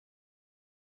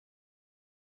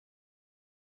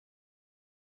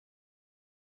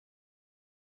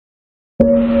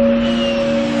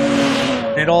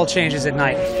It all changes at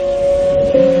night.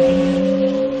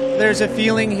 There's a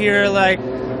feeling here like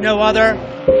no other.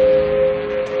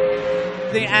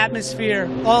 The atmosphere,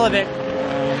 all of it.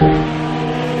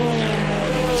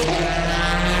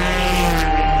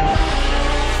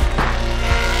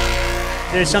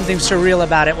 There's something surreal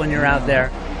about it when you're out there.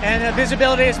 And the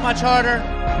visibility is much harder.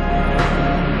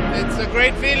 It's a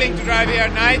great feeling to drive here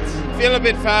at night. Feel a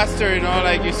bit faster, you know,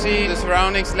 like you see the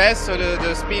surroundings less, so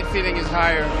the speed feeling is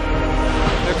higher.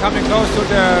 We're coming close to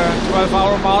the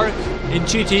 12-hour mark. In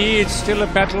GTE, it's still a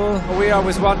battle. We are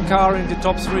with one car in the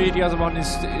top 3, the other one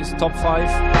is top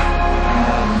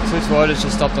 5. Swift's wurde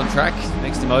just stopped on track,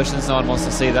 mixed emotions, no one wants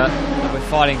to see that. But we're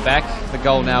fighting back. The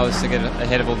goal now is to get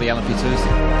ahead of all the LMP2s.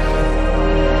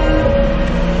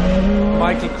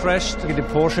 Michael crashed in the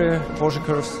Porsche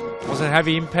curves. It was a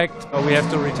heavy impact. We have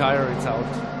to retire, it's out.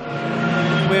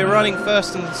 We're running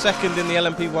first and second in the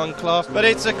LMP1 class, but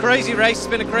it's a crazy race, it's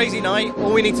been a crazy night.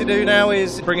 All we need to do now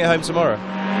is bring it home tomorrow.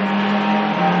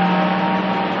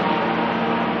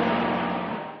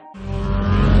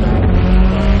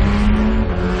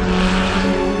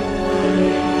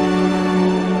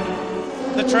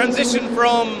 The transition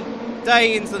from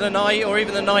day into the night, or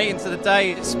even the night into the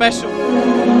day, it's special.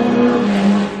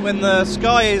 When the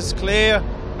sky is clear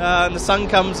and the sun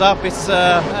comes up, it's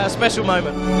a special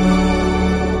moment.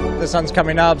 The sun's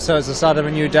coming up, so it's the start of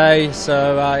a new day,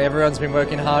 so everyone's been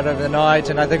working hard over the night,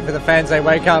 and I think for the fans, they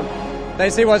wake up, they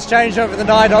see what's changed over the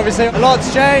night. Obviously a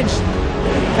lot's changed.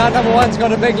 Car number 1's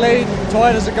got a big lead,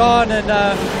 Toyotas are gone, and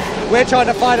we're trying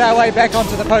to find our way back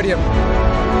onto the podium.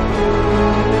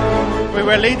 We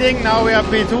were leading, now we are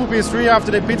P2, P3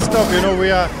 after the pit stop. You know, we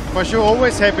are for sure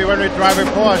always happy when we drive a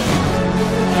Porsche.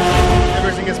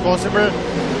 Everything is possible,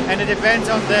 and it depends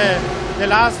on the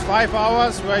last 5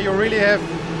 hours where you really have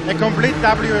a complete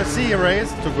WRC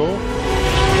race to go.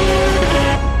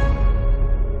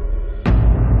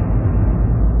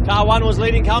 Car 1 was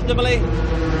leading comfortably,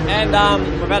 and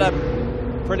we've had a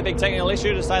pretty big technical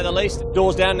issue to say the least.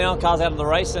 Doors down now, car's out of the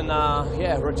race, and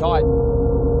yeah, we're tight.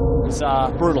 It's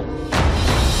brutal.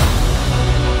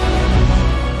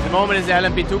 At the moment is the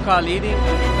LMP2 car leading,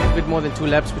 a bit more than 2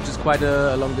 laps, which is quite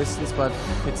a long distance, but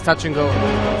it's touch and go.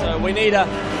 So we need a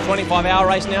 25-hour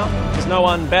race now. There's no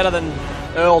one better than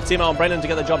Earl, Timo and Brendan to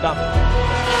get the job done.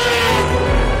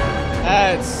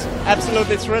 It's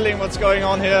absolutely thrilling what's going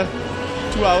on here.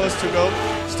 2 hours to go.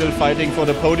 Still fighting for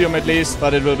the podium at least,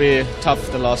 but it will be tough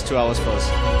the last 2 hours for us.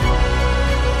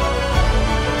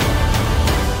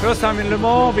 First time in Le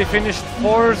Mans, we finished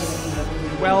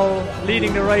 4th, well,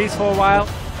 leading the race for a while.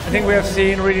 I think we have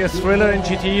seen really a thriller in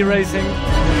GTE racing.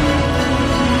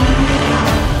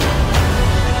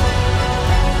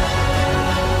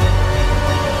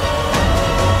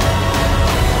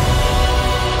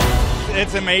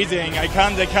 It's amazing. I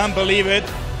can't believe it.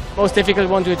 Most difficult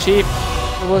one to achieve.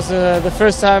 It was the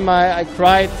first time I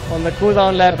cried on the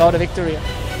cooldown lap about a victory.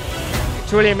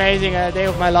 Truly amazing, a day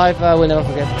of my life I will never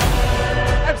forget.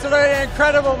 Absolutely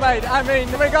incredible, mate. I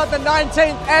mean, we got the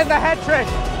 19th and the hat trick.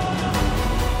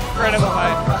 Incredible,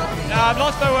 mate. No, I've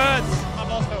lost my words.